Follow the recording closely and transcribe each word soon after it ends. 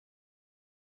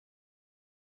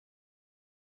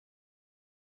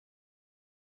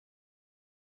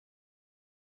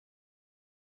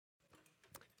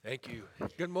Thank you.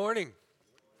 Good morning.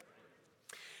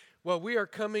 Well, we are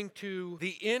coming to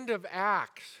the end of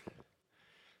Acts.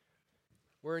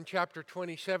 We're in chapter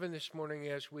 27 this morning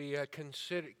as we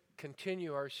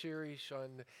continue our series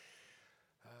on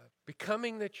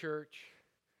becoming the church,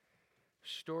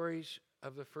 stories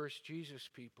of the first Jesus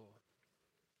people.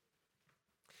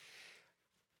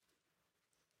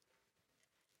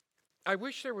 I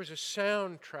wish there was a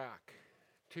soundtrack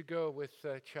to go with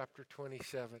chapter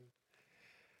 27.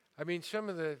 I mean, some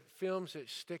of the films that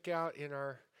stick out in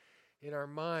our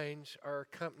minds are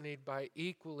accompanied by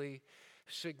equally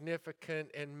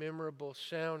significant and memorable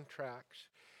soundtracks.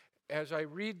 As I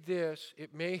read this,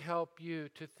 it may help you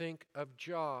to think of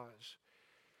Jaws.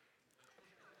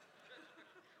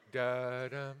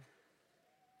 Da-dum,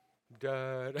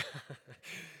 da-dum.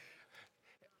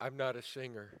 I'm not a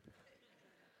singer.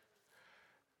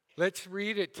 Let's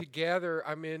read it together.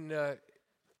 I'm in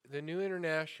the New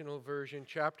International Version,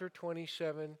 chapter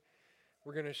 27.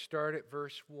 We're going to start at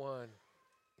verse 1.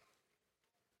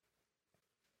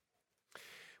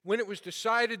 When it was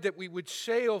decided that we would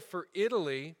sail for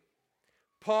Italy,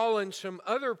 Paul and some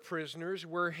other prisoners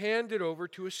were handed over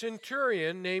to a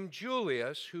centurion named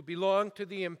Julius, who belonged to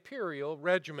the imperial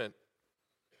regiment.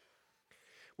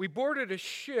 We boarded a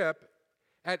ship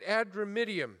at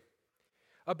Adramyttium,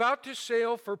 about to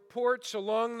sail for ports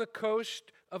along the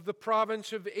coast of the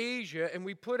province of Asia, and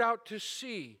we put out to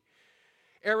sea.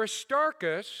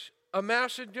 Aristarchus, a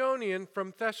Macedonian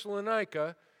from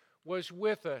Thessalonica, was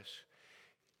with us.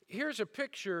 Here's a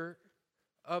picture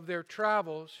of their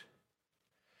travels.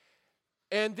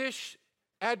 And this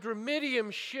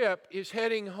Adramyttium ship is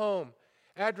heading home.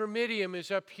 Adramyttium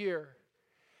is up here.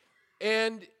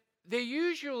 And they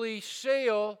usually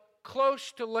sail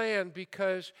close to land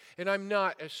because, and I'm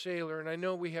not a sailor, and I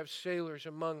know we have sailors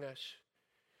among us,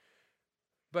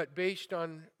 but based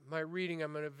on my reading,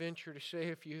 I'm going to venture to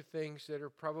say a few things that are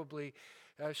probably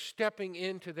stepping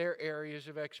into their areas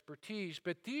of expertise.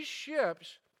 But these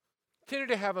ships tended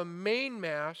to have a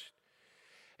mainmast,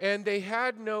 and they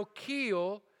had no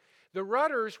keel. The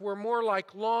rudders were more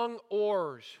like long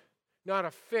oars, not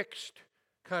a fixed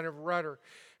kind of rudder.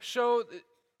 So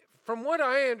from what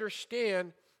I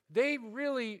understand, they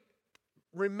really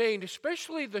remained,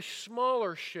 especially the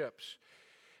smaller ships.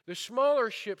 The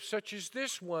smaller ships, such as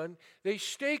this one, they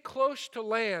stay close to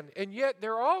land, and yet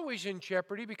they're always in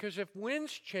jeopardy because if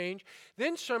winds change,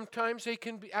 then sometimes they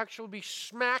can actually be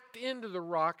smacked into the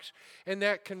rocks, and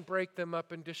that can break them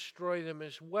up and destroy them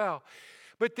as well.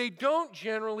 But they don't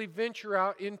generally venture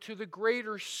out into the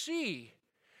greater sea.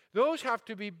 Those have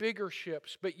to be bigger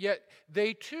ships, but yet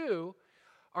they too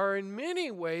are in many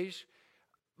ways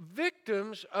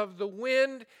victims of the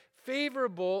wind,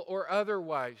 favorable or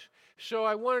otherwise. So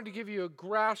I wanted to give you a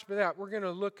grasp of that. We're going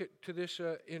to look to this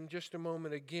in just a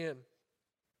moment again.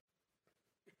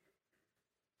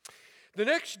 The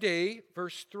next day,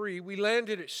 verse 3, we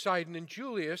landed at Sidon, and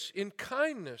Julius, in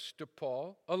kindness to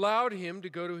Paul, allowed him to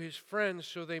go to his friends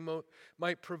so they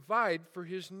might provide for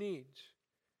his needs.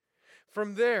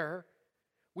 From there,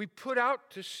 we put out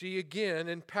to sea again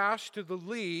and passed to the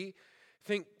lee,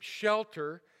 think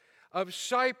shelter, of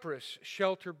Cyprus.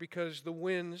 Shelter because the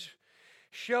winds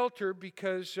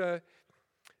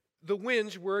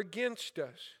were against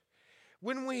us.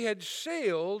 When we had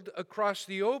sailed across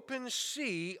the open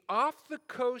sea off the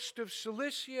coast of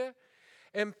Cilicia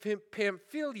and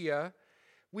Pamphylia,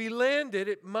 we landed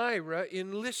at Myra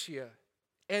in Lycia.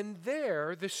 And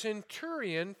there the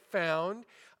centurion found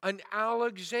an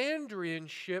Alexandrian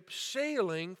ship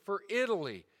sailing for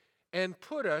Italy and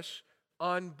put us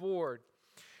on board.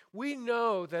 We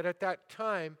know that at that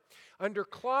time, under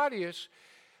Claudius,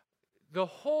 the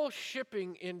whole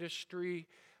shipping industry,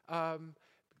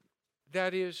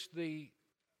 that is the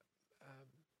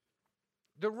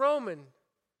Roman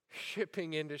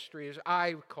shipping industry, as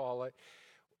I call it,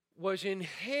 was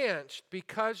enhanced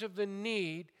because of the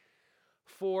need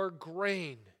for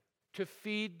grain to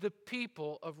feed the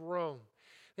people of Rome.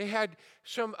 They had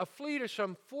a fleet of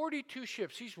some 42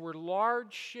 ships. These were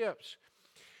large ships.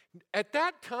 At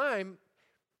that time,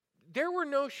 there were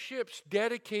no ships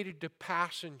dedicated to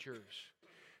passengers.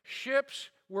 Ships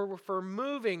were for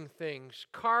moving things,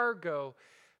 cargo,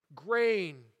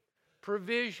 grain,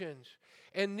 provisions.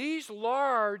 And these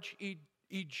large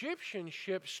Egyptian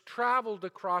ships traveled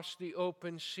across the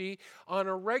open sea on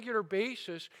a regular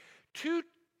basis, two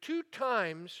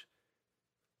times,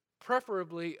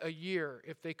 preferably a year,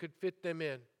 if they could fit them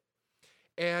in.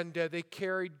 And they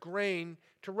carried grain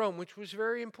to Rome, which was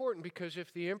very important because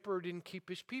if the emperor didn't keep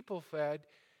his people fed,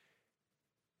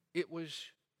 it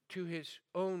was to his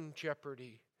own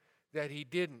jeopardy that he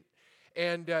didn't.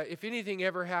 And if anything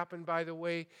ever happened, by the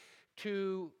way,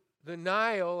 to the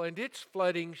Nile and its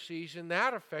flooding season,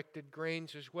 that affected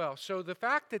grains as well. So the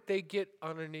fact that they get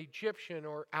on an Egyptian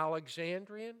or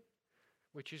Alexandrian,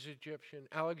 which is Egyptian,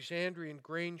 Alexandrian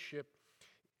grain ship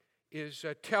is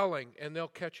telling, and they'll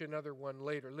catch another one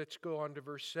later. Let's go on to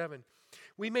verse 7.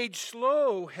 We made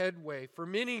slow headway for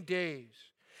many days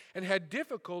and had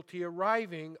difficulty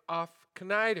arriving off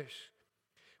Cnidus.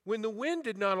 When the wind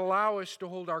did not allow us to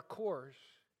hold our course,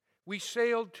 we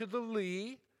sailed to the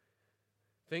lee,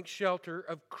 think shelter,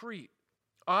 of Crete,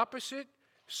 opposite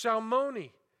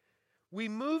Salmone. We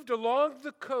moved along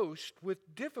the coast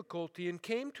with difficulty and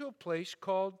came to a place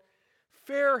called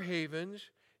Fair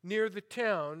Havens near the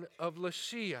town of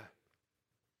Lasea.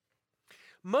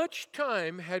 Much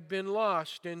time had been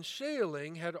lost and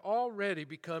sailing had already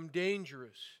become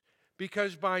dangerous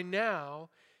because by now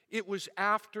it was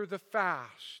after the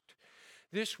fast.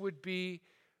 This would be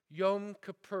Yom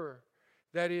Kippur,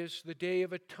 that is the Day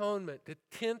of Atonement, the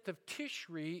 10th of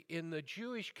Tishri in the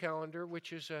Jewish calendar,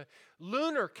 which is a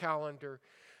lunar calendar.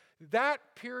 That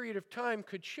period of time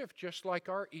could shift just like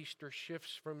our Easter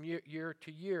shifts from year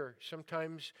to year,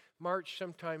 sometimes March,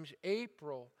 sometimes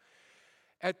April.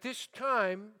 At this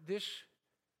time,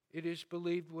 it is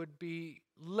believed, would be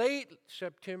late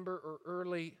September or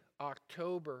early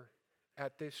October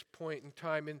at this point in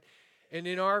time. And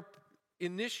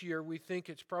in this year, we think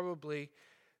it's probably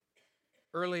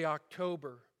early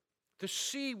October. The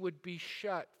sea would be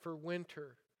shut for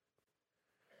winter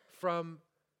from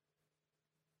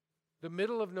the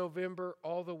middle of November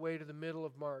all the way to the middle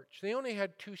of March. They only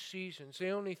had 2 seasons.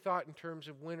 They only thought in terms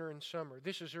of winter and summer.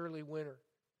 This is early winter,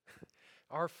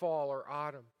 our fall or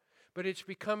autumn. But it's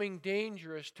becoming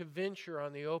dangerous to venture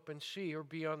on the open sea or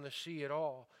be on the sea at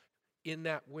all in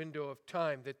that window of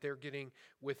time that they're getting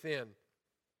within.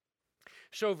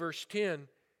 So verse 10,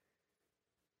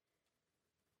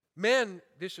 men,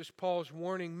 this is Paul's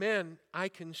warning, men, I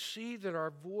can see that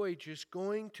our voyage is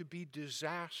going to be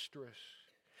disastrous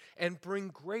and bring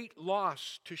great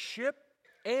loss to ship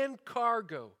and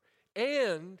cargo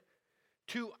and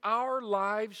to our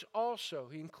lives also.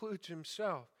 He includes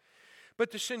himself.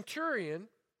 But the centurion,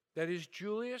 that is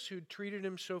Julius, who treated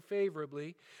him so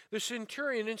favorably, the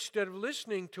centurion, instead of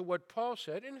listening to what Paul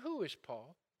said, and who is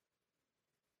Paul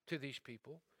to these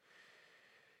people,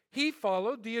 he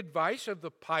followed the advice of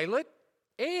the pilot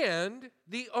and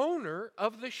the owner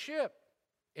of the ship.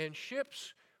 And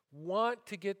ships want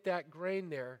to get that grain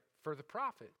there for the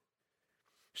profit.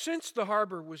 Since the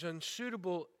harbor was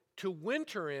unsuitable to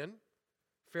winter in,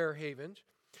 Fair Havens,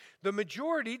 the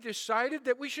majority decided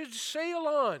that we should sail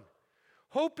on,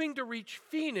 hoping to reach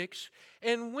Phoenix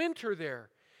and winter there.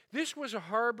 This was a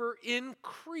harbor in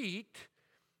Crete,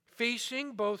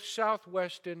 facing both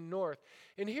southwest and north.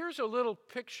 And here's a little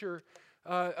picture,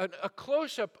 a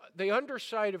close-up, the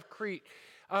underside of Crete.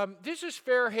 This is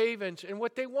Fair Havens, and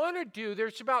what they want to do,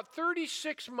 there's about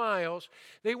 36 miles.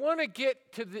 They want to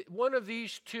get to one of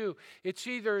these two. It's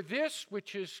either this,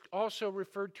 which is also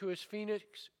referred to as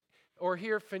Phoenix, or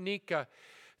here Phoenicia.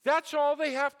 That's all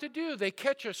they have to do. They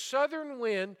catch a southern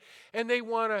wind, and they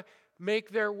want to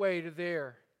make their way to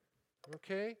there.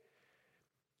 Okay?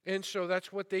 And so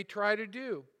that's what they try to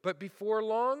do. But before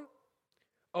long,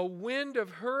 a wind of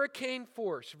hurricane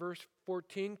force, verse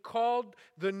 14, called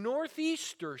the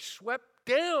northeaster, swept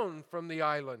down from the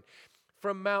island,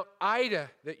 from Mount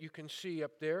Ida that you can see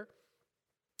up there,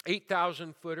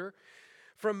 8,000 footer,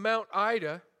 from Mount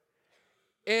Ida.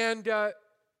 And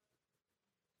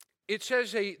it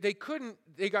says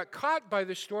they got caught by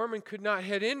the storm and could not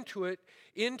head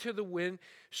into the wind.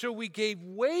 So we gave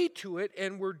way to it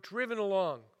and were driven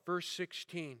along. Verse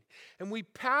 16. And we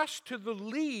passed to the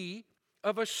lee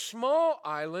of a small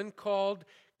island called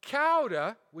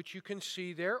Cauda, which you can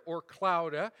see there, or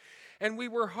Clauda, and we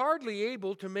were hardly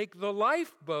able to make the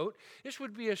lifeboat. This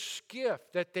would be a skiff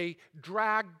that they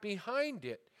dragged behind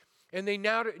it. And they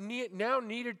now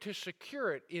needed to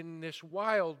secure it in this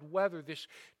wild weather, this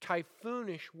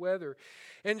typhoonish weather.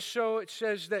 And so it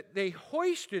says that they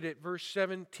hoisted it, verse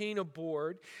 17,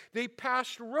 aboard. They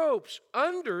passed ropes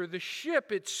under the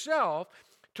ship itself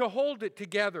to hold it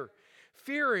together,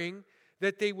 fearing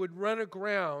that they would run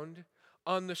aground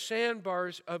on the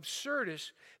sandbars of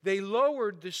Syrtis. They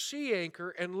lowered the sea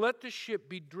anchor and let the ship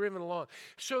be driven along.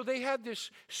 So they had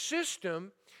this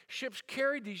system. Ships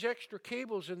carried these extra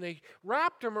cables and they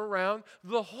wrapped them around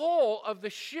the hull of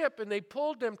the ship and they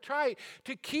pulled them tight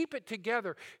to keep it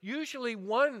together. Usually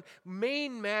one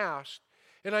main mast.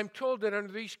 And I'm told that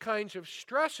under these kinds of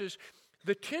stresses,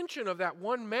 the tension of that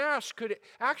one mast could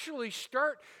actually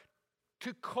start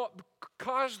to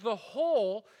cause the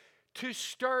hull to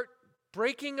start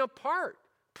breaking apart,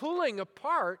 pulling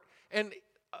apart, and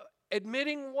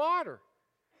admitting water.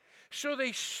 So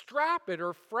they strap it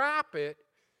or frap it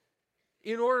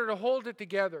in order to hold it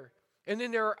together. And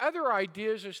then there are other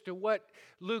ideas as to what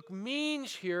Luke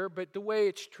means here, but the way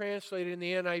it's translated in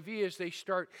the NIV is they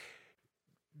start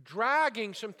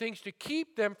dragging some things to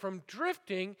keep them from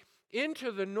drifting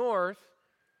into the north.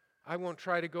 I won't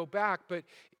try to go back, but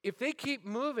if they keep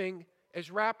moving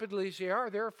as rapidly as they are,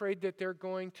 they're afraid that they're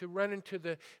going to run into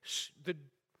the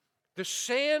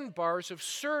sandbars of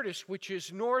Syrtis, which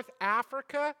is North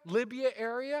Africa, Libya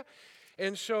area.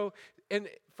 And so, and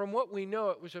from what we know,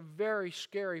 it was a very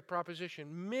scary proposition.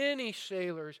 Many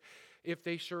sailors, if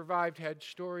they survived, had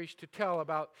stories to tell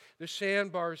about the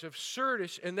sandbars of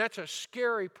Syrtis, and that's a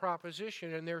scary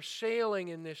proposition, and they're sailing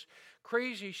in this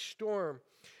crazy storm.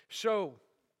 So,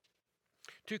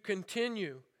 to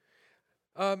continue,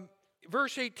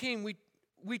 verse 18,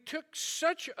 we took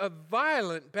such a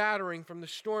violent battering from the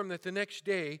storm that the next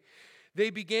day they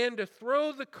began to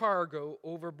throw the cargo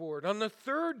overboard. On the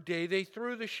third day, they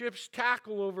threw the ship's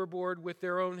tackle overboard with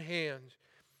their own hands.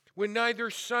 When neither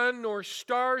sun nor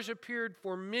stars appeared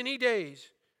for many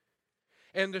days,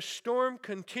 and the storm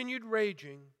continued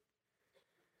raging,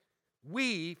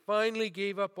 we finally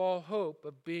gave up all hope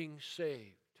of being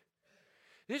saved.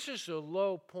 This is a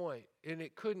low point, and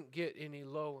it couldn't get any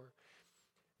lower.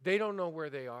 They don't know where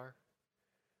they are.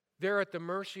 They're at the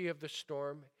mercy of the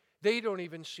storm. They don't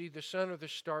even see the sun or the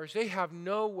stars. They have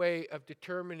no way of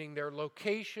determining their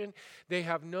location. They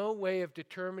have no way of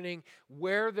determining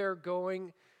where they're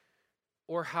going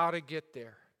or how to get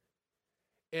there.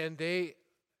 And they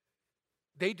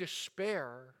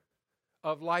despair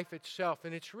of life itself.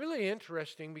 And it's really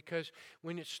interesting because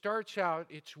when it starts out,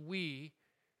 it's we,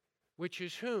 which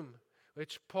is whom?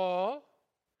 It's Paul,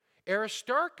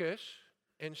 Aristarchus,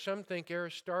 and some think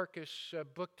Aristarchus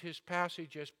booked his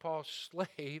passage as Paul's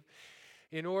slave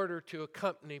in order to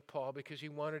accompany Paul because he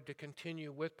wanted to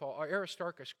continue with Paul.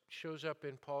 Aristarchus shows up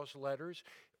in Paul's letters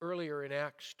earlier in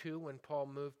Acts 2 when Paul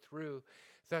moved through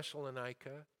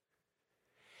Thessalonica.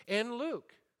 And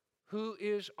Luke, who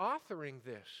is authoring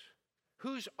this,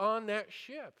 who's on that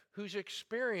ship, who's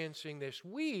experiencing this.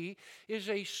 We is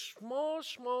a small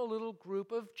little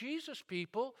group of Jesus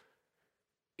people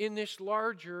in this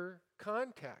larger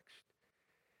context.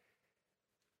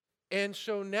 And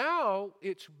so now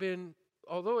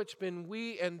although it's been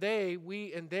we and they,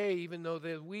 even though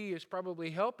the we is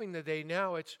probably helping the they,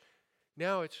 now it's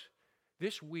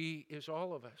this we is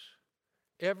all of us.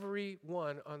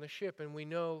 Everyone on the ship. And we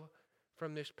know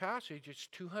from this passage it's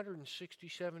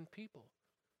 267 people.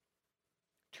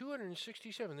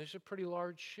 267. This is a pretty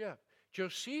large ship.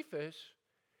 Josephus,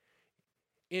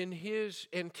 in his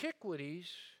Antiquities,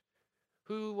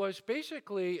 who was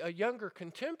basically a younger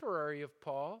contemporary of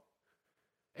Paul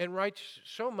and writes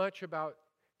so much about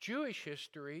Jewish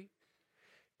history,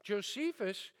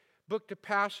 Josephus booked a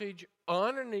passage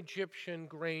on an Egyptian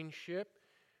grain ship,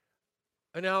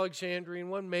 an Alexandrian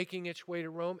one, making its way to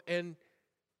Rome, and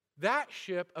that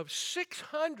ship of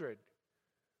 600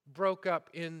 broke up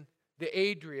in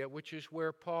the Adria, which is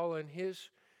where Paul and his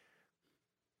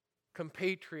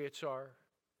compatriots are.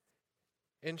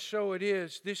 And so it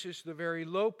is. This is the very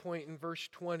low point in verse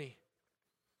 20.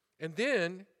 And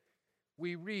then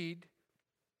we read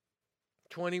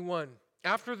 21.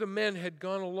 After the men had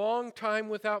gone a long time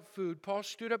without food, Paul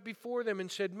stood up before them and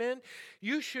said, "Men,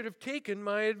 you should have taken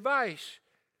my advice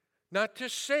not to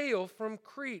sail from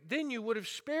Crete. Then you would have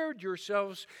spared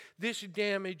yourselves this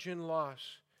damage and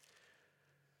loss.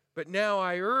 But now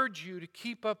I urge you to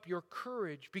keep up your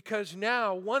courage, because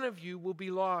now one of you will be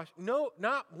lost. No,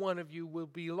 not one of you will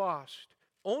be lost.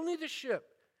 Only the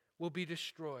ship will be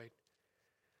destroyed."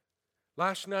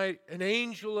 Last night, an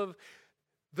angel of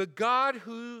the God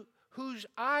whose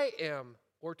I am,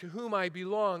 or to whom I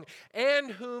belong,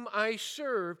 and whom I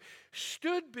serve,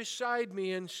 stood beside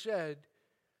me and said,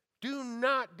 "Do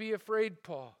not be afraid,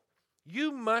 Paul.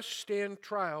 You must stand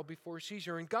trial before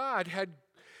Caesar, and God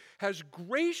has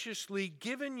graciously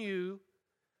given you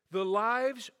the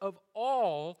lives of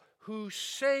all who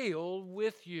sail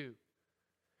with you."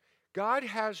 God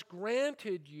has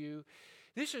granted you.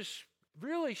 This is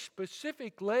really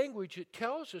specific language. It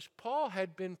tells us Paul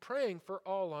had been praying for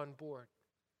all on board.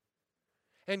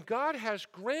 And God has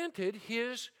granted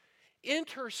his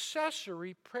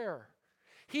intercessory prayer.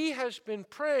 He has been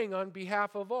praying on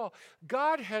behalf of all.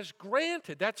 God has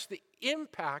granted, that's the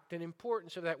impact and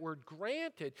importance of that word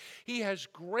granted. He has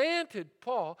granted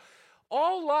Paul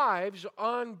all lives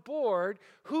on board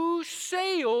who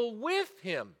sail with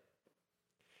him.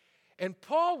 And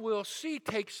Paul, we'll see,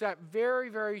 takes that very,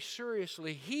 very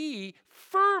seriously. He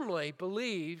firmly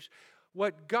believes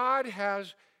what God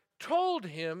has told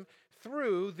him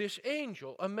through this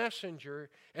angel, a messenger,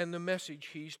 and the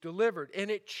message he's delivered.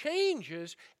 And it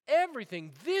changes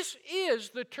everything. This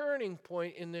is the turning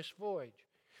point in this voyage.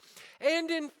 And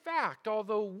in fact,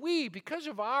 although we, because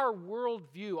of our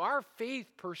worldview, our faith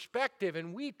perspective,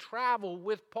 and we travel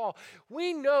with Paul,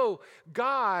 we know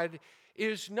God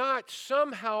is not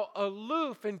somehow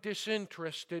aloof and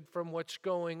disinterested from what's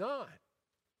going on.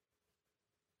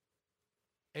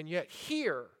 And yet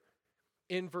here,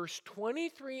 in verse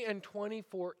 23 and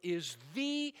 24, is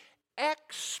the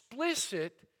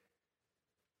explicit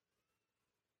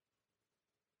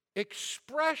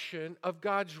expression of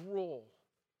God's role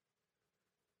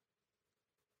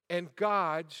and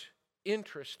God's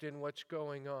interest in what's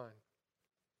going on.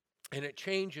 And it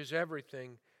changes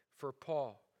everything for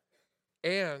Paul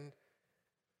and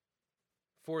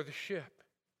for the ship.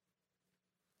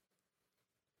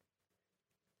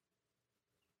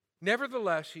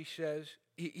 Nevertheless, he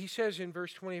says in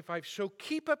verse 25, "So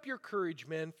keep up your courage,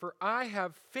 men, for I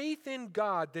have faith in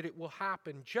God that it will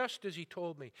happen just as he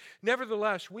told me.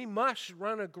 Nevertheless, we must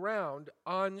run aground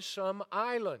on some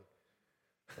island."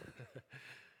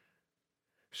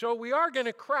 So we are going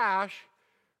to crash,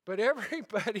 but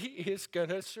everybody is going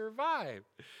to survive.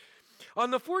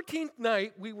 On the 14th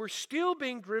night, we were still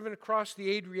being driven across the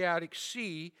Adriatic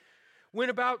Sea when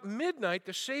about midnight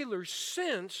the sailors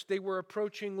sensed they were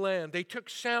approaching land. They took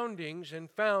soundings and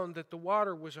found that the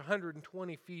water was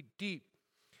 120 feet deep.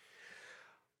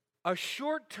 A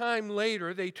short time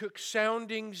later, they took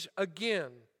soundings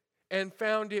again and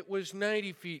found it was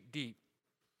 90 feet deep.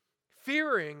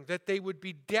 Fearing that they would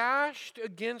be dashed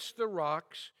against the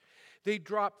rocks, they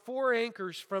dropped 4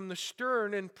 anchors from the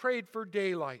stern and prayed for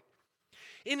daylight.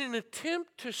 In an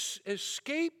attempt to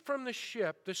escape from the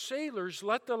ship, the sailors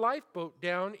let the lifeboat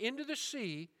down into the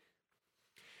sea,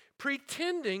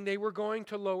 pretending they were going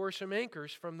to lower some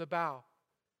anchors from the bow.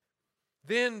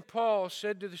 Then Paul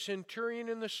said to the centurion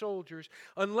and the soldiers,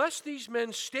 "Unless these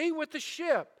men stay with the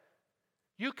ship,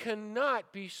 you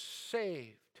cannot be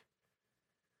saved."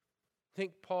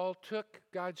 Think Paul took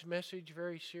God's message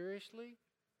very seriously?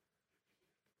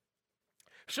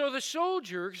 So the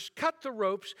soldiers cut the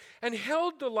ropes and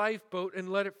held the lifeboat and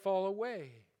let it fall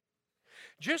away.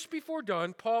 Just before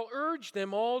dawn, Paul urged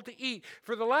them all to eat.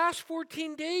 "For the last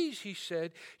 14 days, he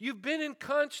said, you've been in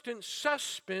constant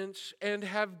suspense and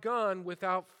have gone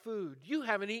without food. You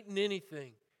haven't eaten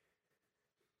anything.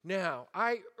 Now,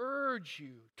 I urge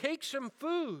you, take some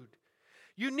food.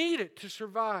 You need it to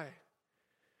survive.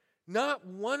 Not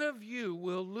one of you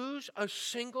will lose a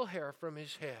single hair from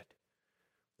his head."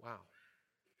 Wow.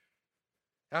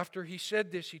 After he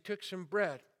said this, he took some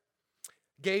bread,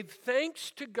 gave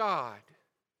thanks to God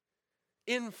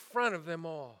in front of them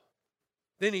all.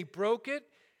 Then he broke it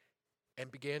and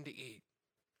began to eat.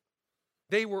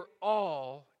 They were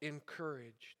all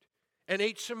encouraged and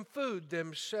ate some food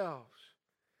themselves.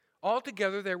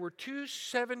 Altogether, there were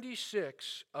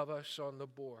 276 of us on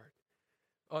board.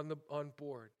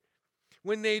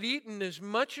 When they'd eaten as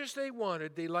much as they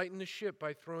wanted, they lightened the ship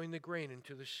by throwing the grain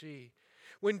into the sea.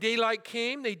 When daylight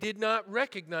came, they did not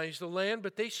recognize the land,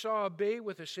 but they saw a bay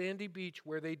with a sandy beach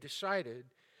where they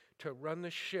decided to run the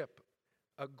ship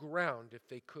aground if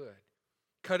they could.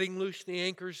 Cutting loose the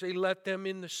anchors, they let them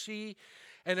in the sea,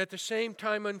 and at the same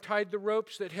time untied the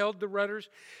ropes that held the rudders.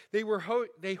 They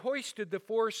hoisted the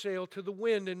foresail to the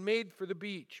wind and made for the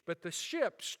beach, but the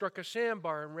ship struck a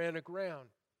sandbar and ran aground.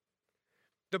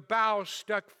 The bow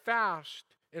stuck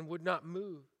fast and would not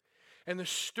move, and the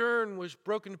stern was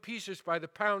broken to pieces by the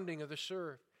pounding of the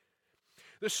surf.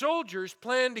 The soldiers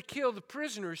planned to kill the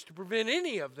prisoners to prevent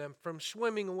any of them from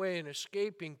swimming away and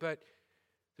escaping, but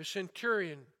the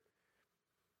centurion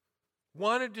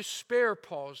wanted to spare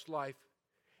Paul's life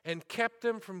and kept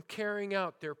them from carrying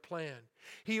out their plan.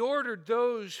 He ordered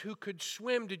those who could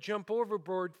swim to jump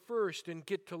overboard first and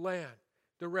get to land.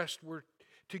 The rest were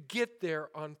to get there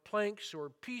on planks or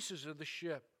pieces of the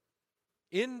ship.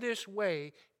 In this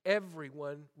way,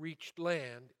 everyone reached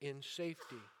land in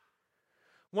safety.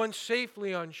 Once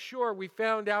safely on shore, we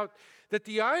found out that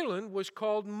the island was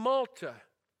called Malta.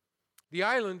 The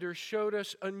islanders showed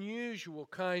us unusual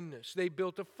kindness. They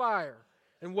built a fire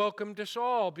and welcomed us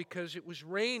all because it was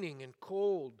raining and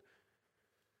cold.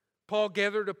 Paul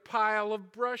gathered a pile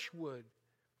of brushwood,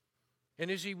 and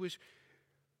as he was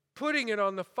putting it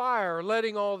on the fire,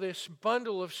 letting all this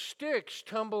bundle of sticks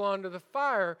tumble onto the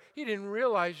fire, he didn't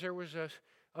realize there was a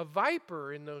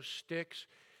viper in those sticks,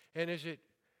 and as it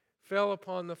fell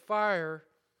upon the fire,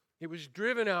 It was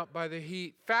driven out by the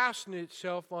heat, fastened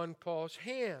itself on Paul's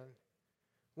hand.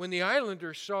 When the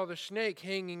islanders saw the snake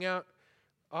hanging out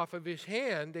off of his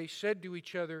hand, they said to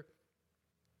each other,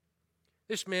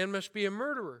 "This man must be a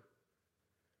murderer.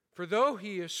 For though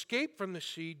he escaped from the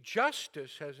sea,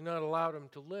 justice has not allowed him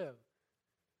to live."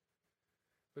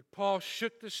 But Paul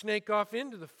shook the snake off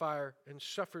into the fire and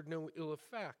suffered no ill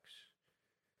effects.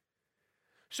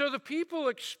 So the people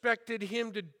expected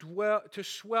him to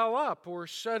swell up or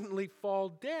suddenly fall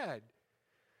dead.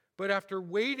 But after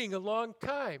waiting a long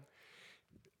time,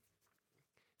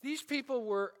 these people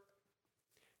were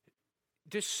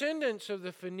descendants of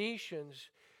the Phoenicians.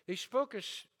 They spoke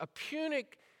a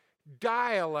Punic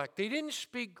dialect. They didn't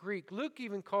speak Greek. Luke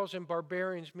even calls them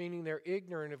barbarians, meaning they're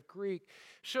ignorant of Greek.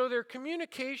 So their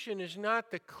communication is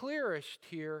not the clearest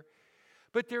here,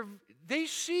 but they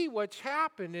see what's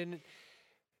happened. And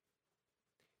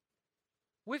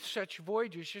with such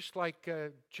voyages, just like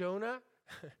Jonah,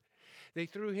 they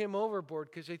threw him overboard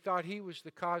because they thought he was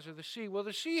the cause of the sea. Well,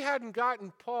 the sea hadn't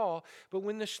gotten Paul, but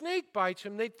when the snake bites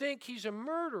him, they think he's a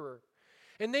murderer.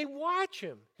 And they watch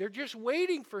him. They're just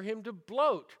waiting for him to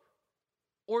bloat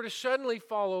or to suddenly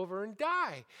fall over and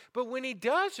die. But when he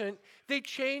doesn't, they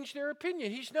change their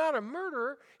opinion. He's not a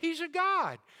murderer, he's a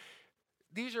god.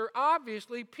 These are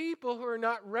obviously people who are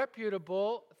not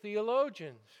reputable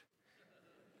theologians.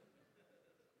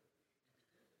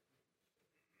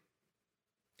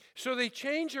 So they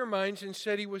changed their minds and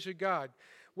said he was a god.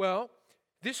 Well,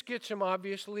 this gets him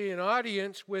obviously an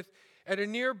audience at a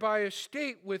nearby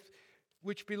estate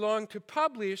which belonged to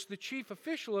Publius, the chief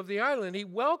official of the island. He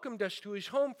welcomed us to his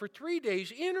home for 3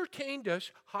 days, entertained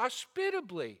us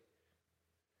hospitably.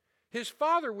 His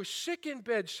father was sick in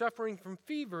bed, suffering from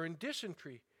fever and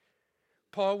dysentery.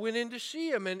 Paul went in to see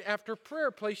him, and after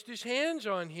prayer placed his hands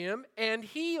on him and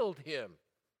healed him.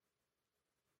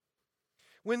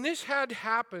 When this had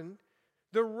happened,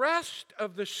 the rest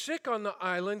of the sick on the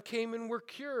island came and were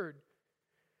cured.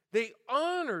 They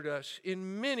honored us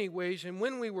in many ways, and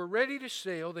when we were ready to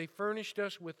sail, they furnished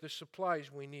us with the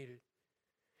supplies we needed.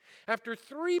 After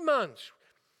 3 months,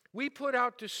 we put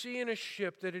out to sea in a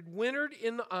ship that had wintered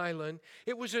in the island.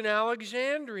 It was an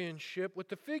Alexandrian ship with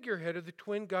the figurehead of the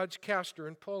twin gods Castor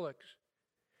and Pollux.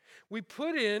 We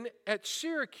put in at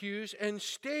Syracuse and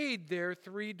stayed there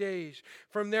 3 days.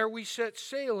 From there we set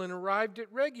sail and arrived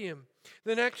at Rhegium.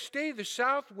 The next day the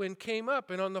south wind came up,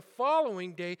 and on the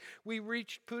following day we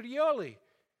reached Puteoli.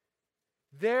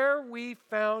 There we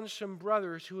found some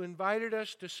brothers who invited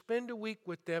us to spend a week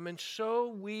with them, and so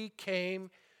we came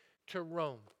to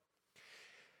Rome.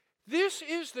 This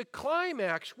is the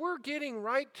climax. We're getting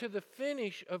right to the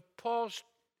finish of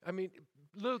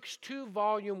Luke's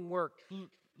 2-volume work.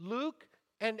 Luke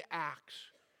and Acts.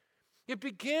 It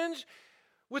begins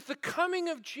with the coming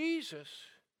of Jesus,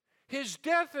 his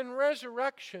death and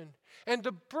resurrection, and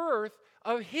the birth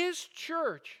of his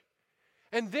church.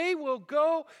 And they will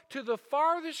go to the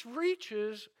farthest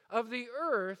reaches of the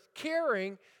earth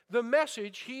carrying the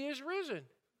message he is risen.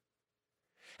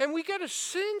 And we get a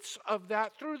sense of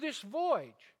that through this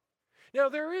voyage. Now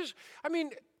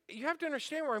you have to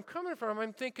understand where I'm coming from.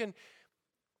 I'm thinking,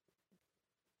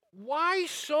 why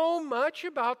so much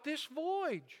about this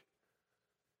voyage?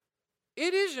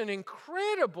 It is an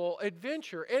incredible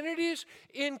adventure, and it is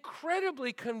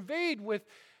incredibly conveyed with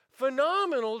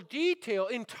phenomenal detail.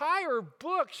 Entire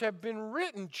books have been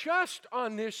written just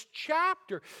on this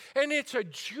chapter, and it's a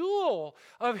jewel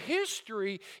of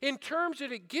history in terms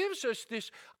that it gives us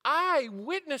this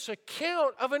eyewitness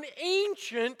account of an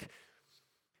ancient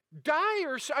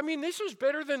dire. This is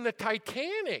better than the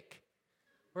Titanic.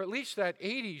 Or at least that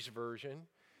 80s version.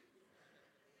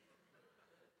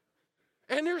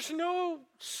 And there's no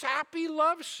sappy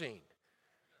love scene.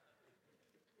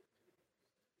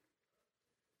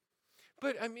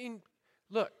 But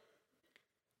look,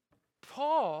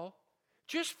 Paul,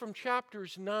 just from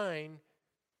chapters 9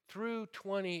 through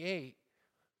 28,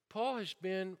 Paul has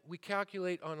been, we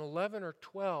calculate, on 11 or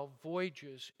 12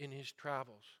 voyages in his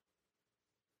travels.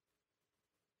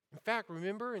 In fact,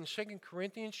 remember in 2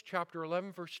 Corinthians chapter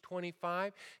 11, verse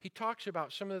 25, he talks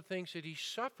about some of the things that he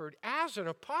suffered as an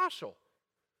apostle.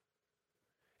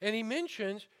 And he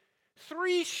mentions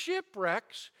 3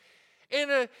 shipwrecks and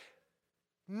a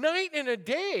night and a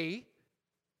day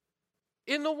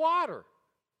in the water.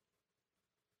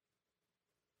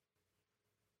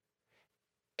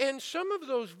 And some of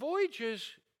those voyages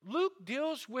Luke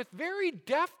deals with very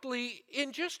deftly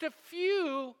in just a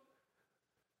few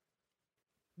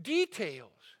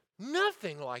details.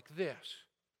 Nothing like this.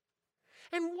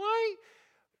 And why?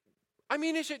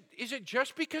 Is it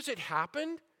just because it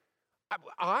happened?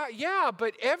 Yeah,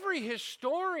 but every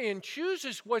historian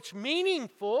chooses what's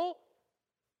meaningful.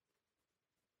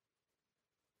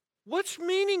 What's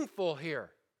meaningful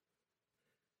here?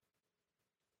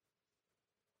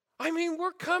 I mean,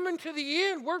 we're coming to the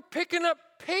end. We're picking up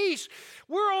pace.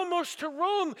 We're almost to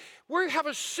Rome. We have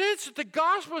a sense that the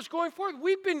gospel is going forward.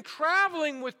 We've been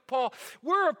traveling with Paul.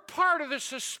 We're a part of the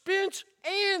suspense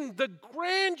and the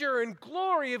grandeur and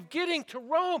glory of getting to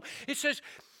Rome. It says,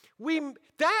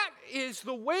 that is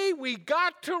the way we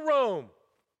got to Rome.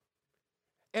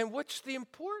 And what's the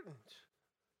importance?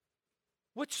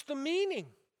 What's the meaning?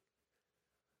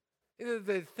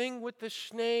 The thing with the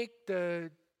snake, and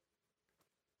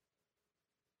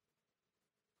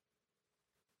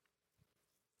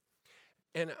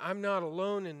I'm not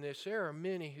alone in this. There are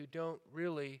many who don't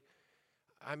really,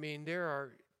 there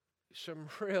are some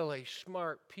really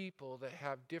smart people that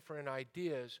have different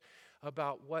ideas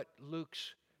about what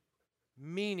Luke's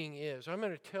meaning is. I'm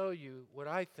going to tell you what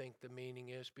I think the meaning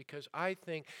is, because I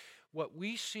think what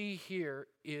we see here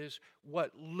is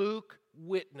what Luke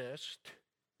witnessed,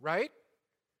 right?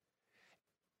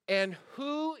 And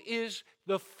who is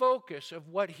the focus of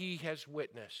what he has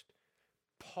witnessed?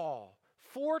 Paul.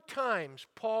 4 times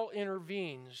Paul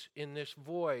intervenes in this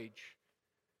voyage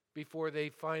before they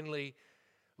finally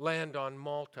land on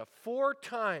Malta. 4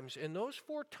 times, and those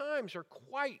 4 times are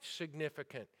quite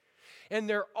significant. And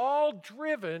they're all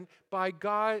driven by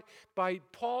God, by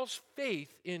Paul's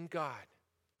faith in God.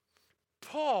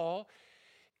 Paul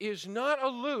is not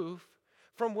aloof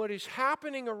from what is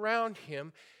happening around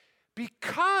him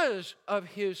because of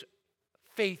his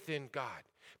faith in God,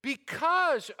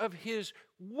 because of his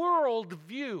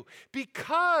worldview,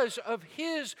 because of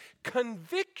his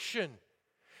conviction,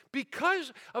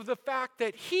 because of the fact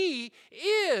that he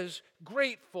is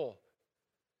grateful.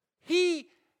 He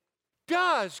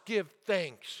does give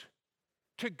thanks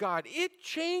to God. It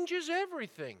changes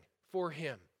everything for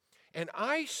him. And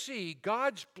I see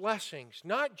God's blessings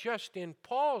not just in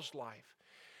Paul's life,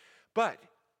 but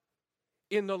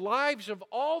in the lives of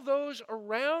all those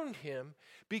around him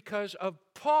because of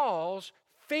Paul's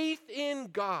faith in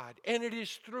God. And it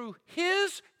is through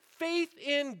his faith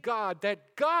in God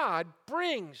that God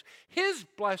brings his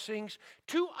blessings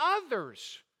to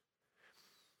others.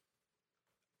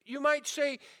 You might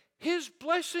say, his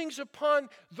blessings upon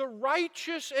the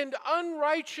righteous and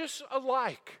unrighteous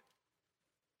alike.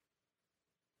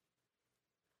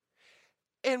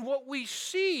 And what we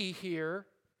see here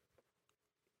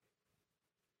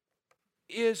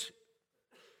is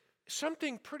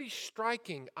something pretty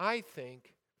striking, I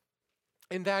think,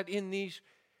 in that in these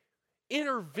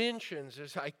interventions,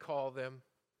 as I call them,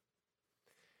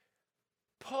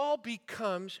 Paul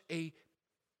becomes a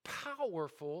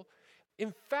powerful,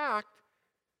 in fact,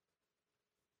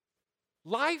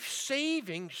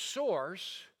 life-saving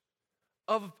source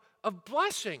of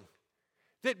blessing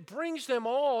that brings them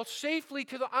all safely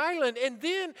to the island. And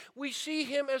then we see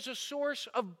him as a source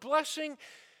of blessing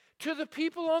to the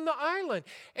people on the island.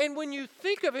 And when you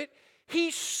think of it,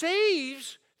 he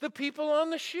saves the people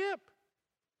on the ship.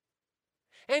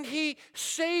 And he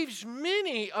saves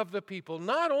many of the people,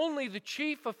 not only the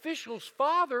chief official's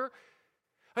father,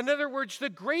 in other words, the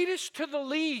greatest to the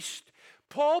least.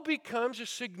 Paul becomes a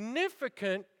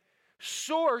significant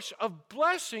source of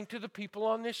blessing to the people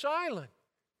on this island.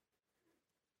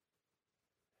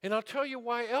 And I'll tell you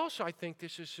why else I think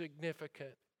this is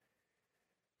significant.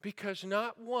 Because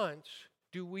not once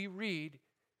do we read,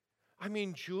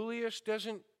 Julius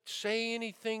doesn't say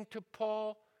anything to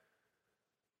Paul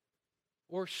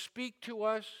or speak to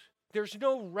us. There's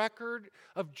no record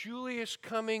of Julius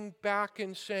coming back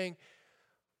and saying,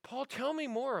 Paul, tell me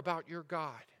more about your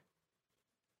God.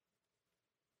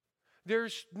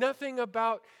 There's nothing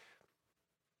about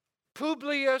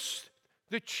Publius,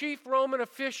 the chief Roman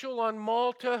official on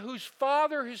Malta, whose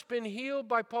father has been healed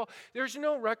by Paul. There's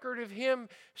no record of him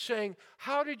saying,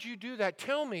 how did you do that?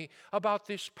 Tell me about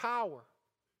this power.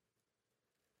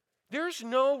 There's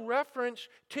no reference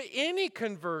to any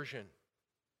conversion.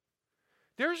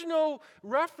 There's no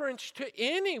reference to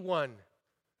anyone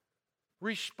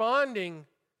responding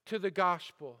to the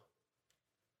gospel.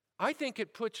 I think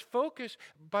it puts focus,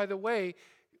 by the way,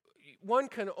 one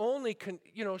can only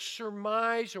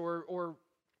surmise or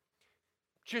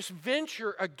just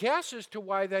venture a guess as to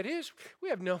why that is. We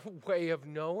have no way of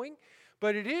knowing,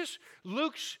 but it is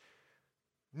Luke's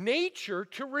nature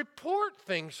to report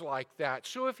things like that.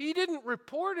 So if he didn't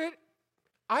report it,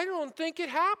 I don't think it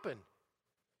happened.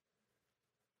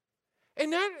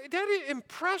 And that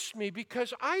impressed me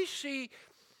because I see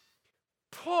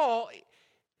Paul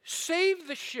save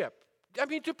the ship.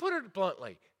 To put it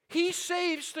bluntly, he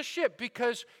saves the ship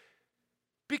because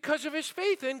because of his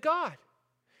faith in God.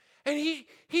 And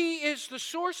he is the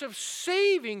source of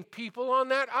saving people on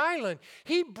that island.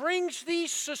 He brings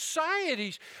these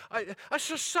societies, a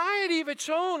society of its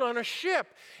own on a ship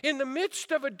in the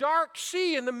midst of a dark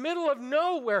sea in the middle of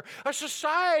nowhere, a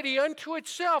society unto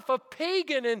itself, a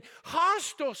pagan and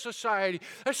hostile society,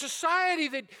 a society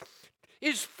that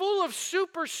is full of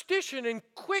superstition and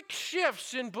quick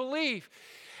shifts in belief.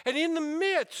 And in the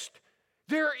midst,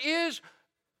 there is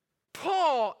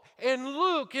Paul and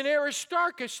Luke and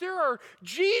Aristarchus. There are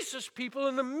Jesus people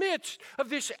in the midst of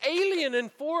this alien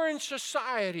and foreign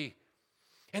society.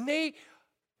 And they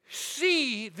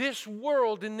see this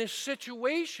world and this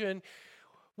situation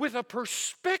with a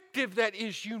perspective that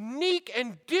is unique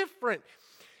and different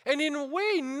and in a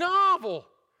way novel.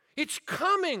 It's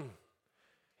coming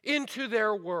into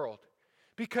their world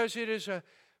because it is a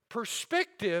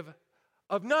perspective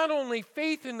of not only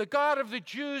faith in the God of the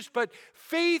Jews, but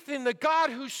faith in the God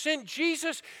who sent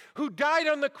Jesus, who died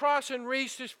on the cross and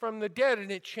raised us from the dead.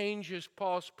 And it changes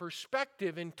Paul's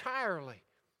perspective entirely.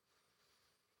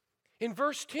 In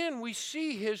verse 10, we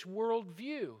see his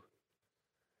worldview.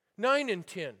 9 and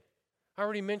 10. I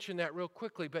already mentioned that real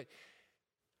quickly, but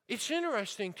it's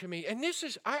interesting to me. And this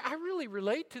is, I really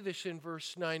relate to this in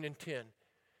verse 9 and 10.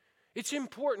 It's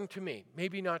important to me,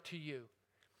 maybe not to you.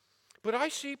 But I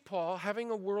see Paul having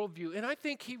a worldview, and I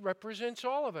think he represents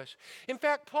all of us. In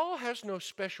fact, Paul has no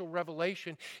special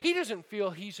revelation. He doesn't feel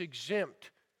he's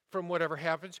exempt from whatever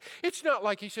happens. It's not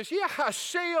like he says, yeah,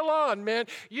 sail on, man.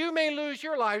 You may lose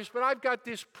your lives, but I've got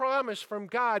this promise from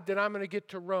God that I'm going to get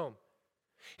to Rome.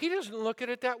 He doesn't look at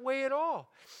it that way at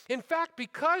all. In fact,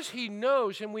 because he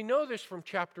knows, and we know this from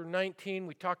chapter 19,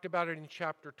 we talked about it in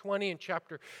chapter 20 and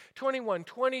chapter 21,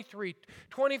 23,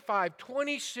 25,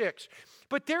 26,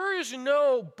 but there is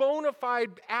no bona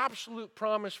fide absolute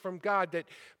promise from God that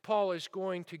Paul is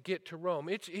going to get to Rome.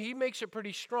 He makes it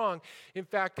pretty strong. In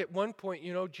fact, at one point,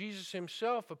 Jesus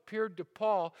himself appeared to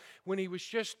Paul when he was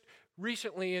just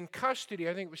recently in custody.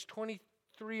 I think it was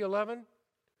 23:11.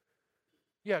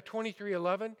 Yeah,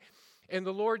 23:11. And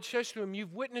the Lord says to him,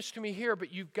 you've witnessed to me here,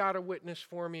 but you've got to witness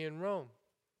for me in Rome.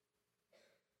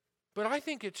 But I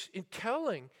think it's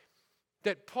telling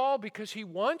that Paul, because he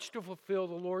wants to fulfill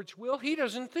the Lord's will, he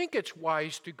doesn't think it's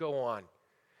wise to go on.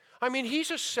 I mean,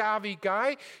 he's a savvy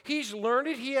guy. He's learned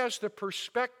it. He has the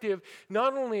perspective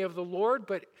not only of the Lord,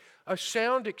 but a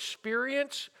sound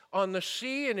experience on the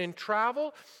sea and in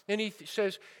travel. And he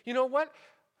says, you know what?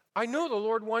 I know the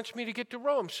Lord wants me to get to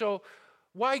Rome, so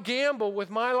why gamble with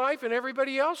my life and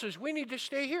everybody else's? We need to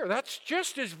stay here. That's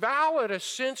just as valid a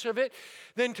sense of it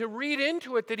than to read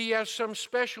into it that he has some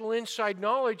special inside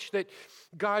knowledge that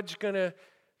God's going to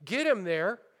get him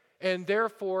there, and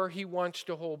therefore he wants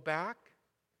to hold back.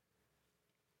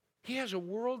 He has a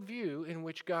worldview in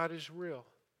which God is real.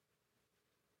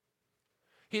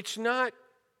 It's not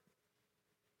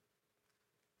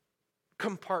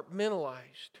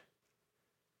compartmentalized.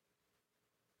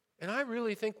 And I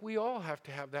really think we all have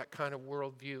to have that kind of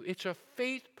worldview. It's a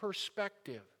faith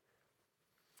perspective.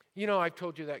 I've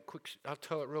told you that quick, I'll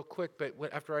tell it real quick, but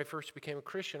after I first became a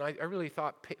Christian, I really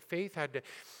thought faith had to,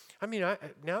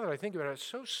 now that I think about it, it's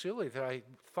so silly that I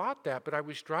thought that, but I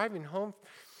was driving home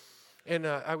and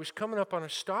I was coming up on a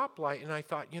stoplight and I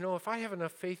thought, if I have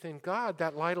enough faith in God,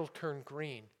 that light will turn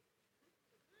green.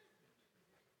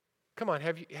 Come on,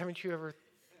 haven't you ever,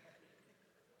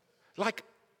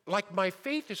 like my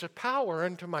faith is a power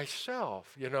unto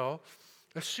myself, a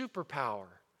superpower.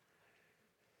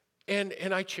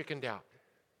 And I chickened out.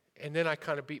 And then I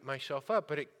kind of beat myself up.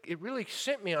 But it really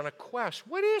sent me on a quest.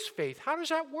 What is faith? How does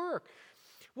that work?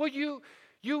 Well,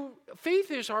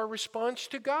 faith is our response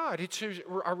to God. It's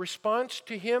our response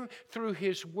to Him through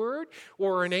His Word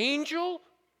or an angel,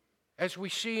 as we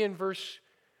see in verse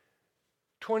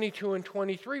 22 and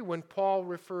 23, when Paul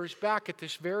refers back at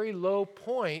this very low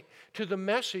point to the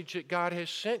message that God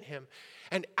has sent him.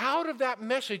 And out of that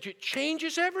message, it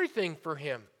changes everything for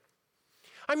him.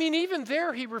 Even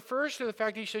there, he refers to the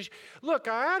fact, he says, look,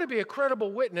 I ought to be a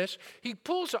credible witness. He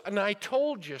pulls an I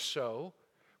told you so,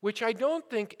 which I don't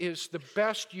think is the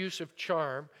best use of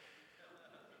charm.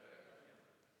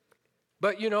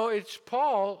 But, it's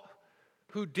Paul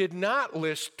who did not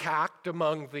list tact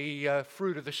among the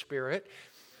fruit of the Spirit.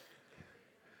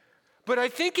 But I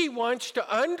think he wants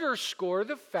to underscore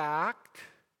the fact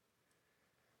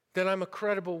that I'm a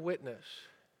credible witness.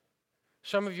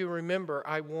 Some of you remember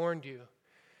I warned you.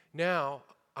 Now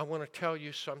I want to tell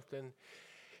you something,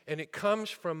 and it comes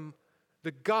from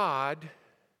the God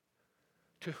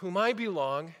to whom I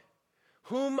belong,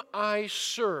 whom I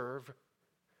serve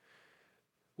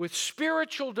with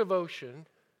spiritual devotion,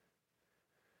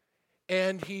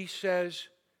 And he says,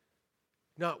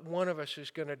 not one of us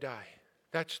is going to die.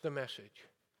 That's the message.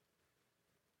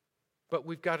 But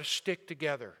we've got to stick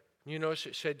together. You notice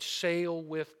it said, sail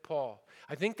with Paul.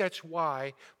 I think that's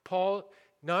why Paul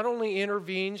not only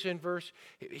intervenes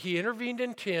he intervened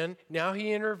in 10, now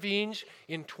he intervenes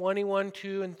in 21,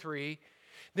 2, and 3.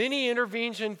 Then he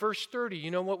intervenes in verse 30.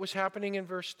 You know what was happening in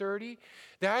verse 30?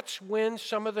 That's when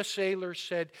some of the sailors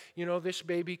said, this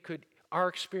baby could, our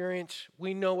experience,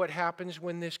 we know what happens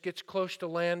when this gets close to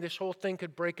land. This whole thing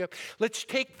could break up. Let's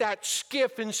take that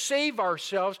skiff and save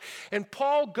ourselves. And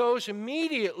Paul goes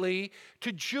immediately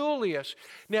to Julius.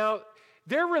 Now,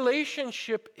 their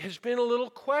relationship has been a little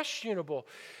questionable.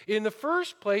 In the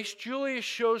first place, Julius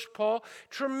shows Paul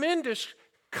tremendous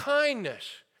kindness.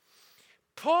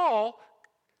 Paul,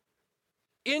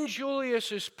 in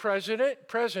Julius's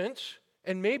presence,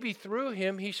 and maybe through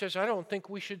him, he says, I don't think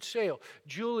we should sail.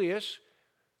 Julius,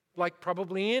 like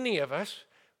probably any of us,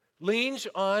 leans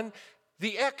on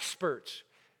the experts,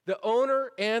 the owner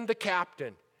and the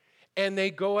captain, and they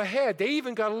go ahead. They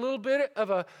even got a little bit of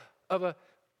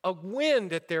a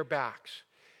wind at their backs.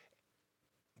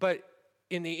 But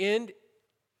in the end,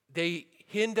 they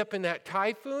end up in that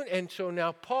typhoon, and so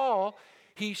now Paul,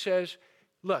 he says,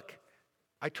 look,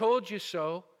 I told you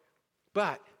so,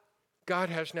 but God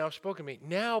has now spoken to me.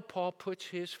 Now Paul puts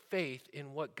his faith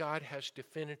in what God has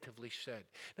definitively said.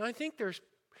 Now I think there's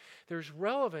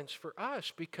relevance for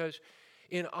us because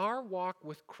in our walk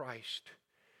with Christ,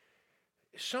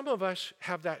 some of us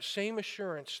have that same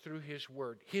assurance through his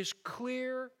word. His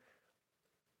clear,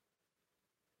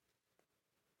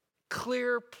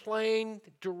 plain,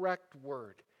 direct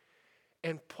word.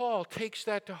 And Paul takes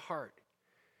that to heart.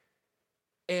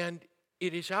 And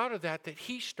it is out of that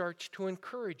he starts to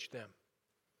encourage them.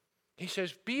 He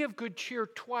says, be of good cheer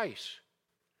twice.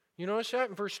 You notice that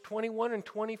in verse 21 and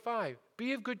 25.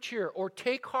 Be of good cheer, or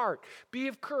take heart. Be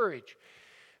of courage.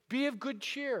 Be of good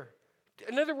cheer.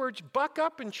 In other words, buck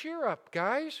up and cheer up,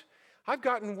 guys. I've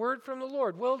gotten word from the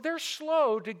Lord. Well, they're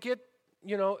slow to get,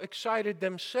 excited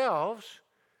themselves,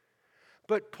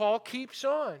 but Paul keeps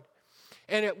on.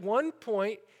 And at one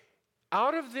point,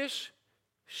 out of this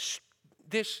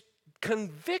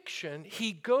conviction,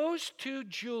 he goes to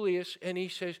Julius and he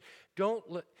says, don't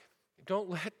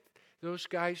let those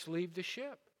guys leave the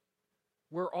ship.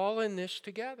 We're all in this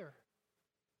together.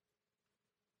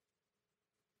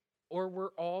 Or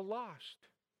we're all lost.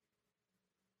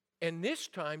 And this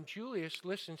time, Julius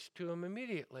listens to him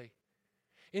immediately.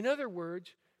 In other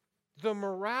words, the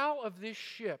morale of this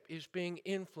ship is being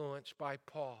influenced by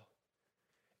Paul.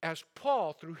 As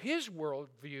Paul, through his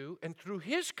worldview and through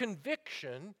his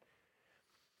conviction,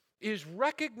 is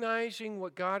recognizing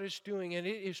what God is doing, and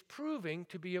it is proving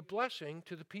to be a blessing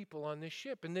to the people on this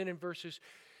ship. And then in verses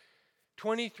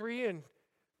 23 and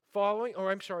following,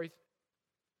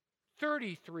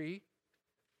 33,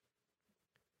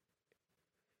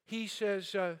 he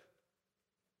says,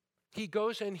 he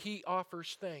goes and he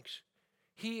offers thanks.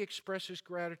 He expresses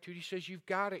gratitude. He says, you've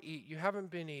got to eat. You haven't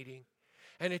been eating.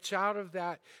 And it's out of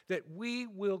that we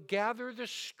will gather the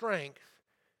strength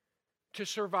to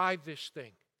survive this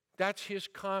thing. That's his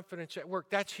confidence at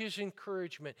work. That's his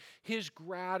encouragement, his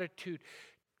gratitude,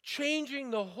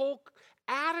 changing the whole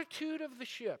attitude of the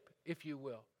ship, if you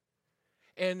will.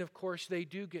 And of course, they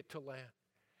do get to land.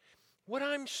 What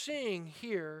I'm seeing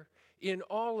here in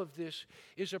all of this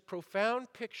is a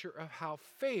profound picture of how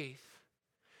faith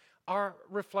are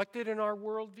reflected in our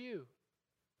worldview.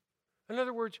 In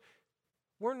other words,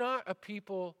 we're not a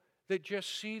people that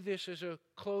just see this as a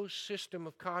closed system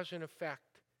of cause and effect,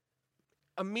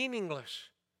 a meaningless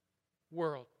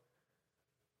world.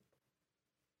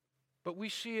 But we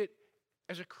see it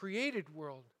as a created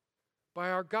world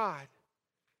by our God,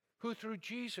 who through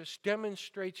Jesus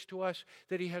demonstrates to us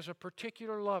that he has a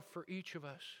particular love for each of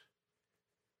us.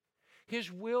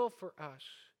 His will for us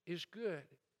is good,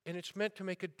 and it's meant to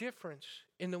make a difference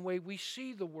in the way we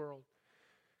see the world,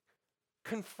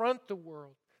 confront the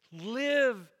world,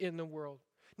 live in the world,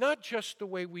 not just the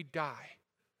way we die,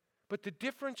 but the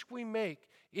difference we make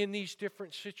in these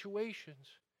different situations.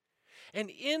 And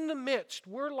in the midst,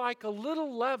 we're like a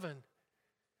little leaven,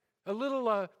 a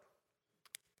little,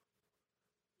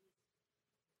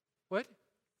 what?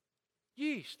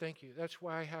 Yeast, thank you. That's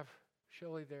why I have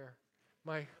Shelley there.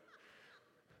 My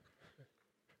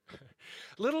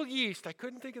little yeast, I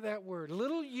couldn't think of that word.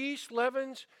 Little yeast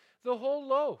leavens the whole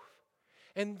loaf.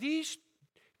 And these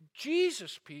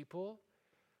Jesus people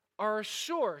are a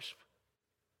source,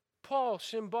 Paul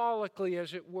symbolically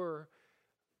as it were,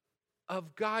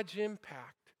 of God's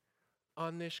impact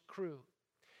on this crew.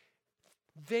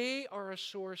 They are a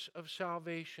source of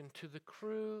salvation to the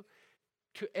crew,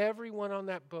 to everyone on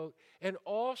that boat and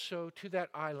also to that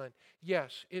island.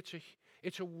 Yes,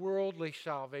 it's a worldly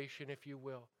salvation, if you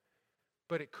will,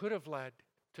 but it could have led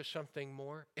to something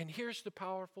more. And here's the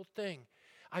powerful thing.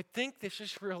 I think this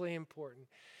is really important.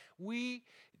 We,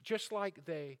 just like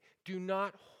they, do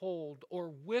not hold or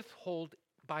withhold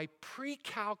by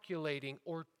pre-calculating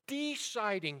or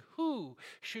deciding who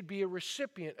should be a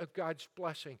recipient of God's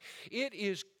blessing. It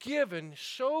is given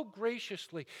so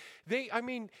graciously.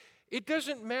 It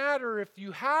doesn't matter if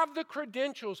you have the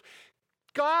credentials.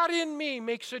 God in me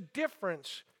makes a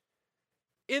difference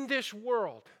in this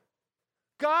world.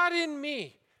 God in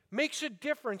me makes a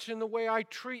difference in the way I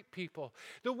treat people,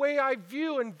 the way I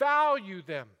view and value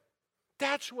them.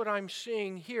 That's what I'm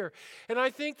seeing here. And I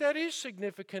think that is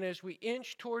significant as we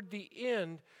inch toward the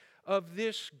end of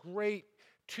this great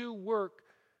two-volume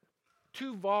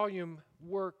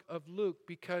work of Luke,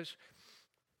 because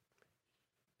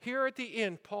here at the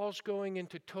end, Paul's going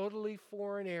into totally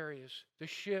foreign areas. The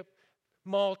ship,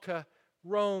 Malta,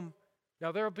 Rome.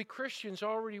 Now, there will be Christians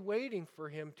already waiting for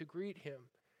him to greet him.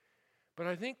 But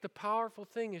I think the powerful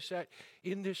thing is that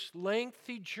in this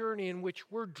lengthy journey in which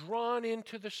we're drawn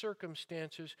into the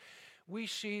circumstances, we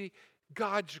see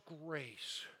God's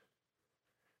grace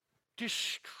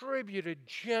distributed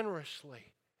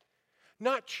generously,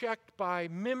 not checked by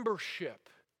membership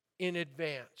in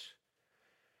advance.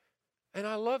 And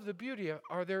I love the beauty of,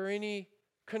 are there any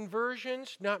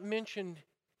conversions not mentioned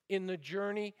in the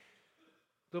journey,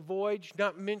 the voyage,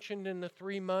 not mentioned in the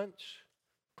 3 months?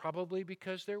 Probably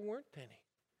because there weren't any.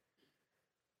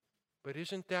 But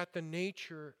isn't that the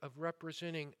nature of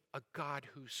representing a God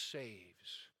who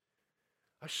saves?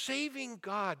 A saving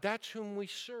God, that's whom we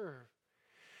serve.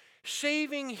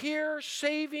 Saving here,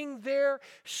 saving there,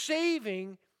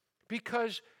 saving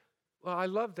because, well, I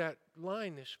love that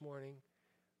line this morning.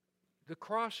 The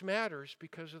cross matters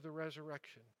because of the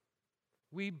resurrection.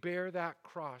 We bear that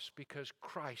cross because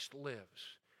Christ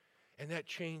lives. And that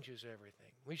changes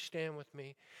everything. Will you stand with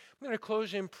me? I'm going to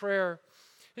close in prayer.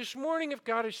 This morning, if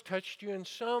God has touched you in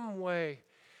some way,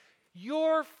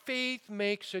 your faith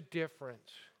makes a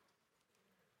difference.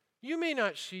 You may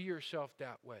not see yourself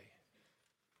that way.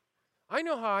 I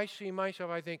know how I see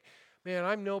myself. I think, man,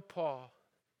 I'm no Paul.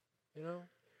 You know?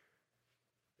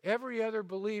 Every other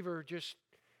believer just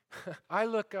I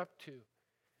look up to.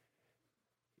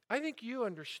 I think you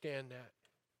understand that.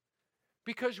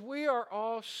 Because we are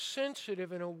all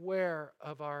sensitive and aware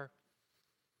of our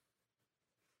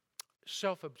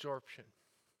self-absorption,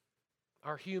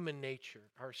 our human nature,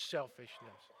 our selfishness.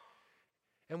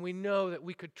 And we know that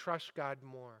we could trust God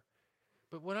more.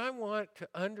 But what I want to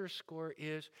underscore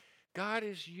is God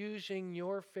is using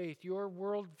your faith, your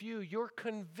worldview, your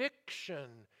conviction,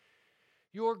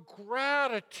 your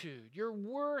gratitude, your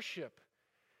worship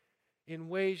in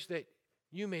ways that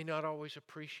you may not always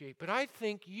appreciate. But I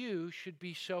think you should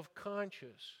be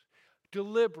self-conscious,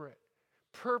 deliberate,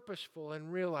 purposeful,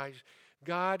 and realize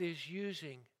God is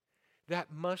using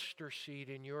that mustard seed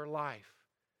in your life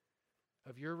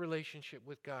of your relationship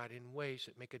with God in ways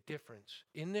that make a difference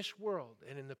in this world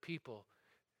and in the people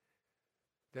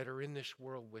that are in this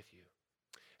world with you.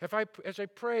 As I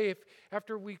pray, if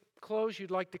after we close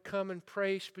you'd like to come and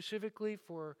pray specifically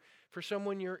for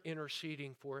someone you're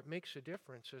interceding for, it makes a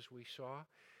difference, as we saw.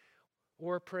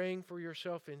 Or praying for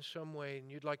yourself in some way, and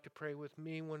you'd like to pray with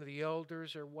me, one of the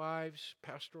elders or wives,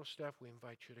 pastoral staff, we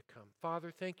invite you to come.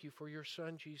 Father, thank you for your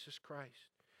Son, Jesus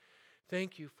Christ.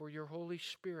 Thank you for your Holy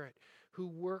Spirit who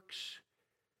works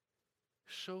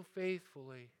so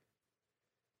faithfully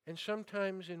and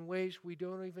sometimes in ways we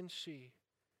don't even see,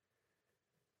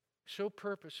 so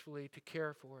purposefully to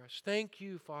care for us. Thank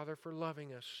you, Father, for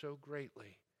loving us so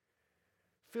greatly.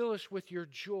 Fill us with your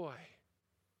joy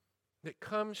that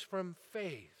comes from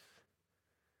faith,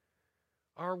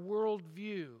 our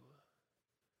worldview,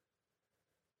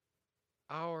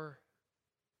 our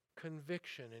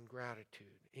conviction and gratitude.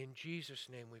 In Jesus'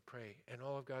 name we pray. And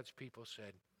all of God's people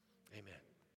said,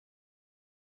 amen.